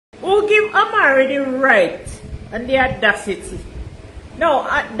Who give Amari the right and the audacity? No,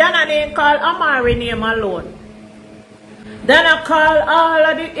 Donna didn't call Amari name alone. Donna call all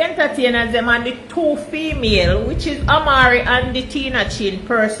of the entertainers them and the two female, which is Amari and the Tina Chin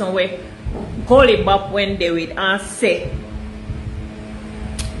person with Gully Bop when they with and say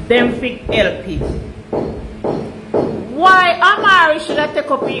them fig LP. Why Amari should have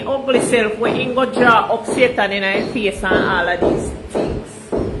take up his ugly self when he go draw up Satan in his face and all of these things?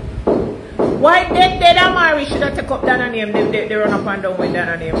 Why dead Amari should have take up Donna name? They run up and down with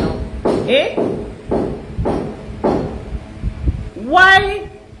Donna name now. Eh? Why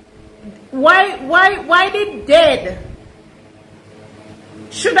the dead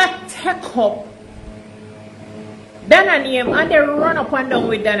should have take up Donna name and they run up and down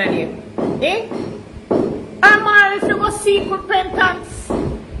with Donna name? Eh? Amari if you go seek repentance.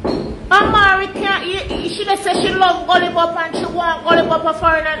 Amari can't, she just say she love Gully Bop and she want Gully Bop a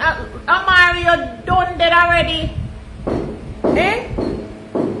foreign and Amari you're done dead already. Eh?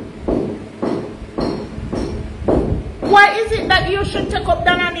 Why is it that you should take up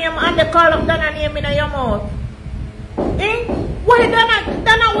Donna name and they call up Donna name in your mouth? Eh? Why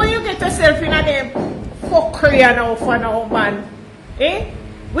Donna why you get yourself in a name? Fuckery now for now man. Eh?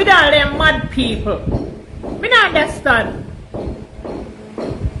 With all them mad people. Me not understand.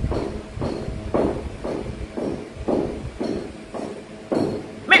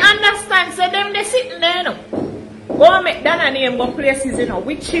 Me understand, so them they sitting there, you know. Go make Donna name go places, you know,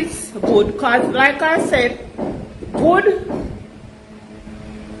 which is good, cause like I said, good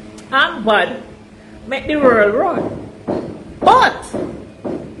and bad make the world run. But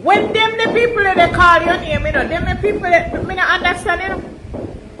when them the people that they call your name, you know, them the people that me not understand, you know.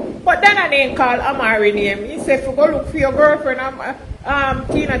 But then I didn't call Amari name. He said, if you go look for your girlfriend,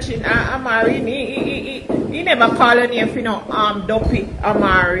 Tina Chin, Amari, he never call her name for no Duppy,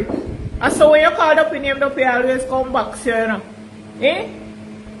 Amari. And so when you call Duppy name, Duppy always come back, so you know. Eh?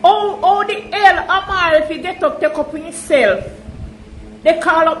 Oh, the hell, Amari, if you get up, take up himself. They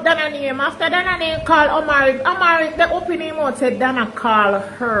call up Donna name. After Donna name call Amari, they open him out, said Donna call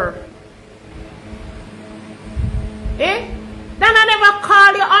her. Eh? Donna never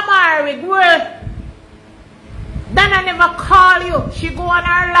call you Amari, girl. Donna never call you. She go on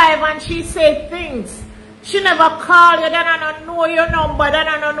her live and she say things. She never call you. Donna don't know your number.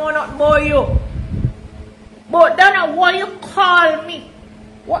 Donna don't know nothing about you. But Donna, why you call me?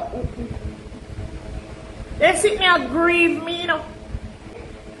 What? They sit me and grieve me, you know.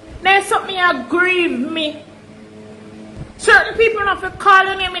 They sit me and grieve me. Certain people have to call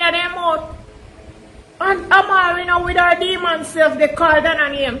your name in their mouth. And Amari now with her demon self, they call Donna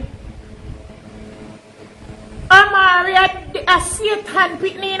name. Amari a Satan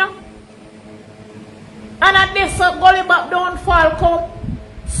Pikni, you know. And at this Gully Bop don't fall come.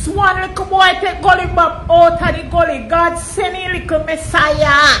 Swan little boy take Gully Bop out of the gully. God send a little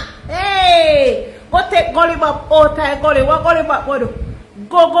Messiah. Hey! Go take Gully Bop out of the gully. What Gully Bop go do?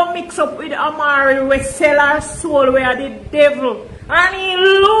 Go mix up with Amari. We sell our soul where the devil. And he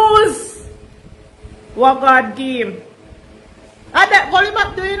lose. What God give him. And that Gully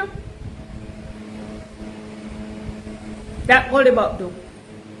Bop do, you know? That Gully Bop do.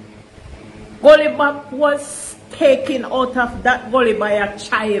 Gully Bop was taken out of that gully by a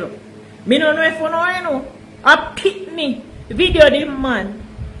child. Me don't know if you know, you know. A Pikni video the man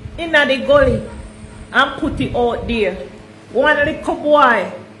in the gully and put it out there. One little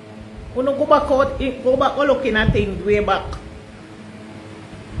boy. You know, go back looking at things way back.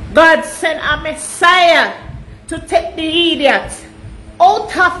 God sent a Messiah to take the idiot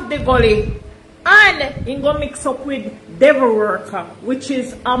out of the gully and he go mix up with devil worker, which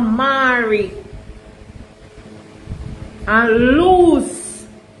is Amari, and lose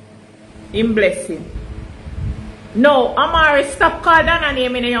in blessing. No, Amari, stop calling Donna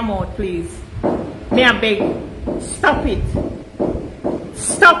name in your mouth, please. May I beg you. Stop it.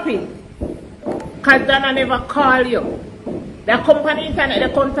 Stop it. Because Donna never call you. The company internet,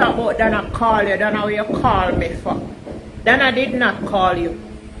 they come talk about Donna call you. Donna, what you call me for? Donna did not call you.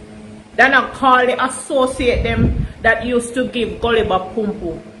 Donna call the associate them that used to give Gully Bop Pum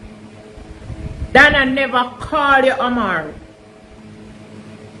Pum. Donna never call you Amari.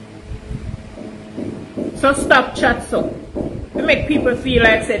 So stop chat so. You make people feel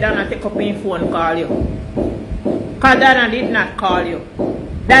like say Donna take up your phone and call you. Because Donna did not call you.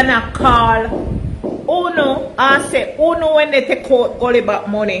 Donna call Uno and say Uno when they take out Gully Bop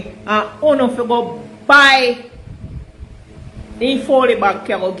money and Uno for go buy the folly bag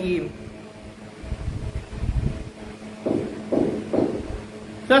you go give him.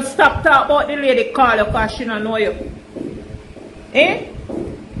 So stop talking about the lady call you because she don't know you. Eh?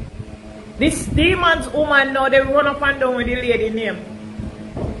 This demon's woman now, they run up and down with the lady name.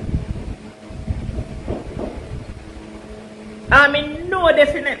 I mean, no,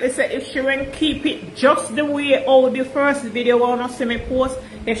 definitely say if she won't keep it just the way how the first video wanna see me post,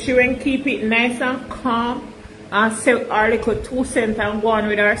 if she won't keep it nice and calm and sell her little 2 cents and go on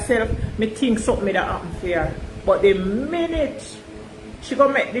with herself, me think something that happen for her. But the minute she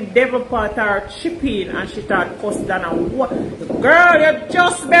gonna make the devil part her chip in and she start cuss Donna, what? Girl, you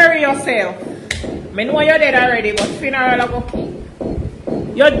just bury yourself. Me know you're dead already, but funeral go keep.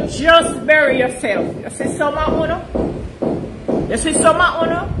 You just bury yourself. You see something, Uno? You see something,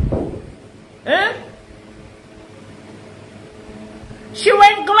 Uno? Eh? She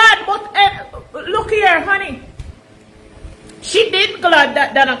went glad, but look here, honey. She did glad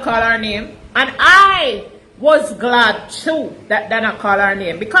that Donna called her name, and I was glad too that Donna called her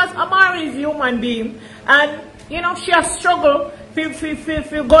name, because Amari is a human being, and you know she has struggled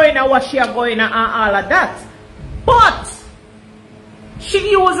feel going at what she are going at and all of that. But she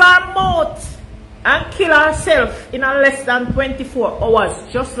used her mouth and kill herself in a less than 24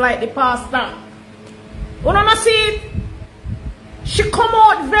 hours, just like the pastor. You don't see it? She come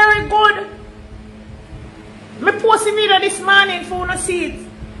out very good. Me post a video this morning for you to see it.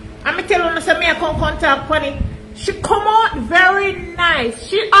 And me tell you, say me I come contact Penny. She come out very nice.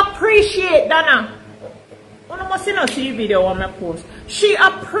 She appreciate Donna. You must not see the video on my post. She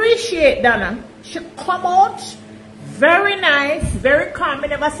appreciate Donna. She come out very nice, very calm. I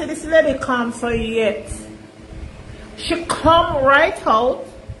never see this lady calm so yet. She come right out.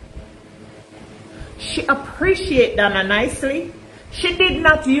 She appreciate Donna nicely. She did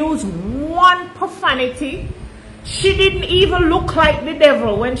not use one profanity. She didn't even look like the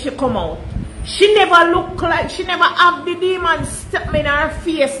devil when she come out. She never looked like, she never have the demon step in her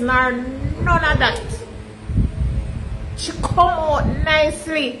face, nor none of that. She come out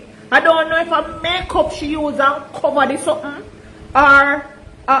nicely. I don't know if a makeup she use and cover this something, or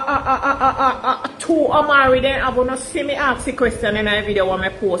two Amari. Then I'm gonna see me ask the question in a video on my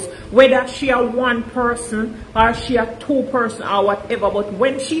post, whether she a one person or she a two person or whatever. But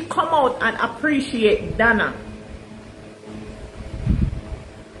when she come out and appreciate Donna,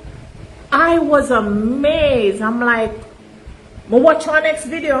 I was amazed. I'm like, I watch our next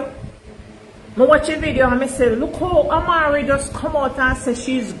video. I watch a video and I say, look how Amari just come out and say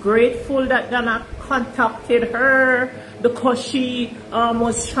she's grateful that Donna contacted her because she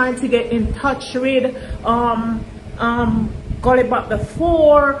was trying to get in touch with Gully back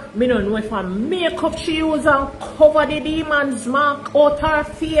before. Me don't know if her makeup she used and cover the demon's mark out her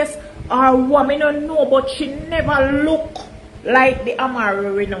face or what, me don't know, but she never look like the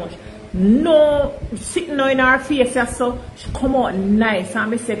Amari we know. No, sitting in her face, so she come out nice, and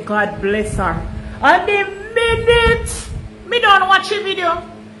me say God bless her. And the minute me don't watch the video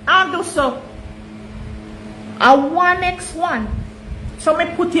and do so, I want next one. So me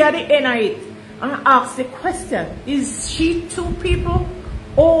put it at the end of it and ask the question: is she two people,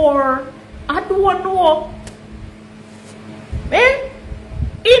 or I don't know? Eh?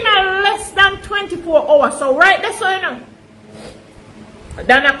 In a less than 24 hours. So right there, so you know.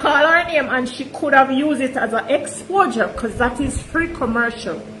 Donna called her name and she could have used it as an exposure because that is free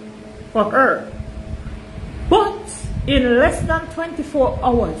commercial for her. But in less than 24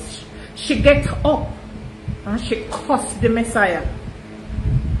 hours, she get up and she cussed the Messiah.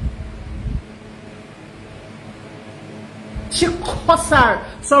 She cussed her.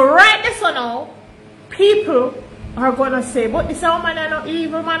 So right there, so now, people are going to say, but this woman is not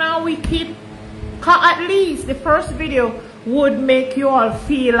evil, man, and wicked. Because at least the first video would make you all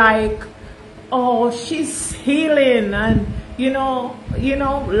feel like, oh, she's healing and you know,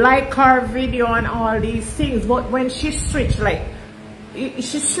 like her video and all these things. But when she switch, like she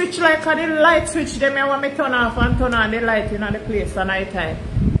switch like a the light switch, them I want me turn off and turn on the light in the place at night time.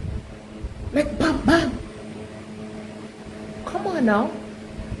 Like bam bam. Come on now.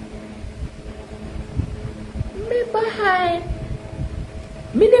 Me behind.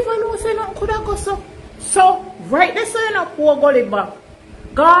 Me never know say nothing could have go so. So, right there, so you know, poor Gully back.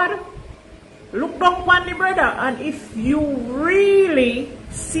 God, look down upon the brother, and if you really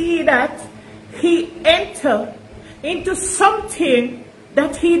see that he entered into something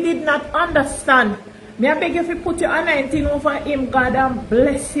that he did not understand, may I beg you if you put your anointing over him, God, and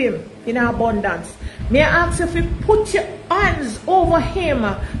bless him in abundance. May I ask you if you put your hands over him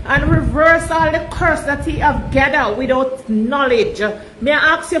and reverse all the curse that he have gathered without knowledge. May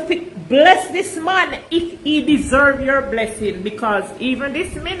I ask you if you bless this man if he deserves your blessing, because even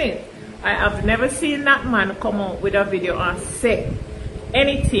this minute, I have never seen that man come out with a video and say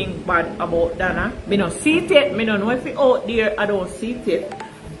anything bad about Donna. Me don't see it yet. Me don't know if he out there. I don't see it yet.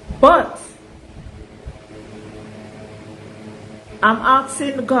 But I'm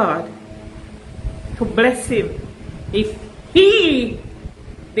asking God to bless him. If he,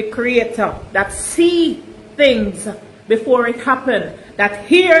 the creator, that see things before it happen, that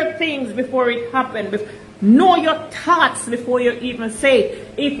hear things before it happen, know your thoughts before you even say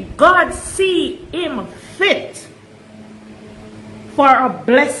it. If God see him fit for a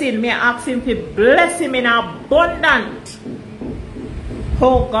blessing, may I ask him to bless him in abundant.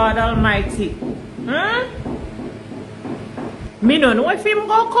 Oh God Almighty. Me no know if him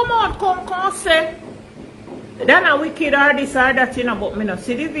go come out, come say that a wicked or this or that, you know, but me no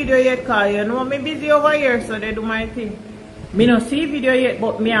see the video yet, cause you know me busy over here, so they do my thing. Me no see video yet,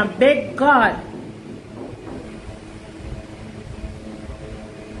 but me I beg God.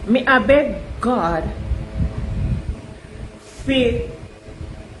 Me I beg God for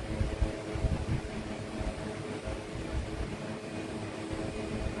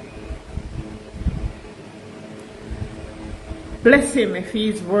bless him if he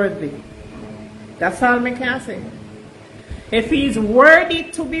is worthy. That's all I can say. If he is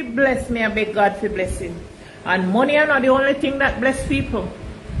worthy to be blessed, may I beg God to bless him. And money are not the only thing that bless people.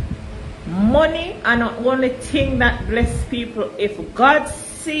 Money are not the only thing that bless people. If God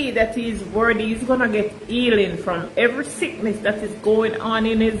see that he is worthy, he's going to get healing from every sickness that is going on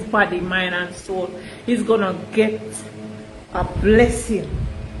in his body, mind and soul. He's going to get a blessing.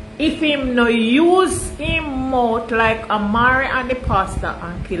 If him no use him mouth like Amari and the pastor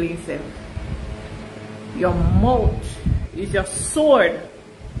and kill himself. Your mouth is your sword.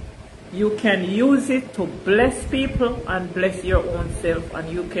 You can use it to bless people and bless your own self, and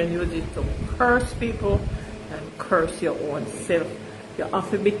you can use it to curse people and curse your own self. You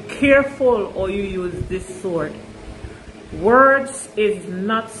have to be careful how you use this sword. Words is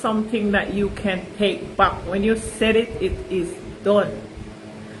not something that you can take back. When you said it, it is done.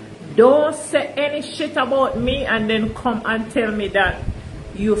 Don't say any shit about me and then come and tell me that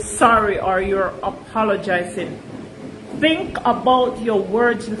you're sorry or you're apologizing. Think about your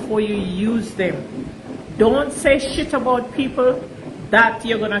words before you use them. Don't say shit about people that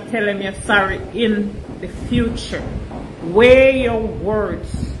you're going to tell them you're sorry in the future. Weigh your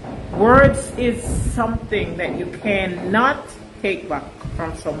words. Words is something that you cannot take back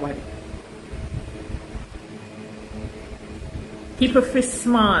from somebody. People feel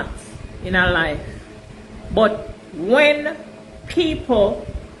smart in our life, but when people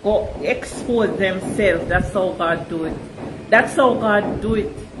go expose themselves, that's how God do it. That's how God do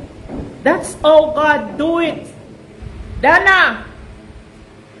it. That's how God do it. Donna,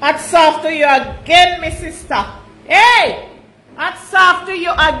 hats off to you again, my sister. Hey, hats off to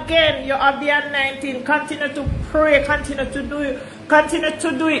you again. You have the anointing. Continue to pray. Continue to do it. Continue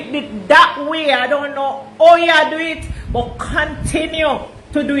to do it that way. I don't know how you do it, but continue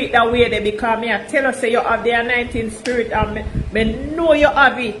to do it that way there, because me I tell you, say you have the anointing spirit, and me know you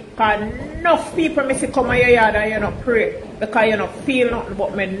have it. Because enough people me see come in your yard and you don't pray because you don't feel nothing,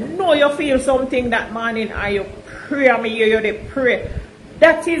 but me know you feel something that morning and you pray, and me hear you they pray.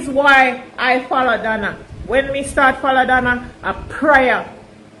 That is why I follow Donna. When me start follow Donna, a prayer,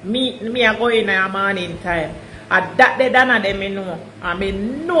 me I go in a morning time. And that the Donna they me know. And me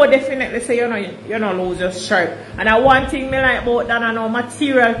know definitely say you know lose your stripe. And one thing me like about Donna, no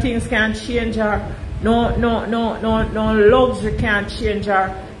material things can change her. No luxury can change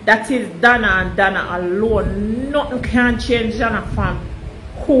her. That is Donna and Donna alone. Nothing can change Donna from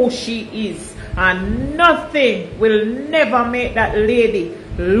who she is. And nothing will never make that lady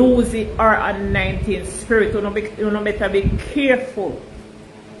lose it or anointing spirit. You know better be careful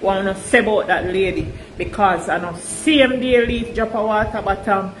what I say about that lady, because I know same day leaf drop a water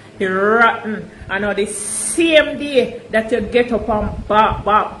bottom, he rotten. I know the same day that you get up and bark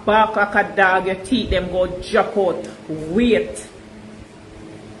like a dog, your teeth them go drop out. Wait.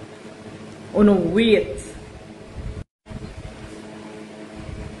 Oh no, wait.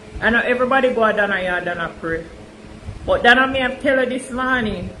 I know everybody go down a yard and pray. But then I may have tell you this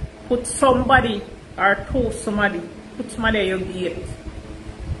morning, put somebody or toast somebody, put somebody at your gate.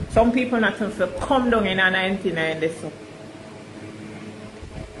 Some people not to come down in a 99 this up.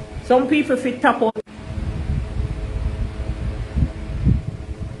 Some people fit tap out.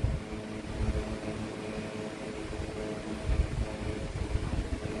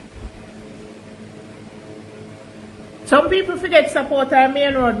 Some people forget support our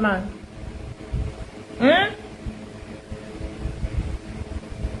main road, man.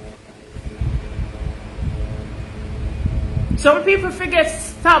 Some people forget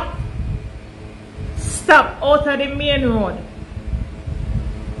stop out of the main road.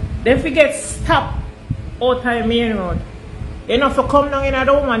 They forget stop out of the main road. You know, for come down in a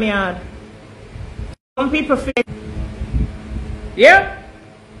woman yard. Some people forget. Yeah?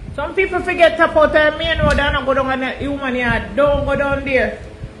 Some people forget to put a main road and go down on the human yard. Don't go down there.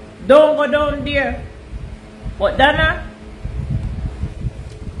 Don't go down there. But Donna,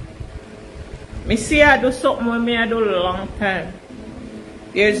 me see I do something with me I do a long time.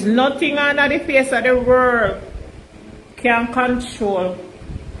 There's nothing under the face of the world can control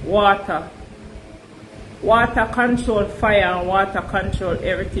water. Water control fire and water control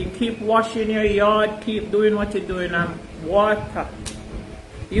everything. Keep washing your yard, keep doing what you're doing, and water.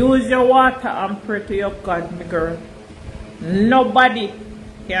 Use your water and pray to your God, my girl. Nobody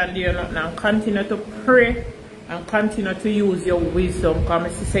can do nothing. And continue to pray and continue to use your wisdom. Come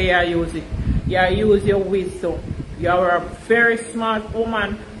and say you use it. You use your wisdom. You are a very smart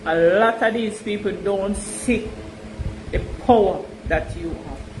woman. A lot of these people don't see the power that you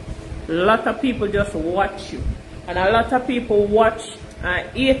have. A lot of people just watch you. And a lot of people watch and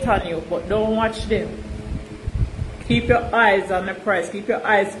hate on you, but don't watch them. Keep your eyes on the prize. Keep your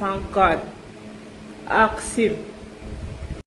eyes on God. Ask Him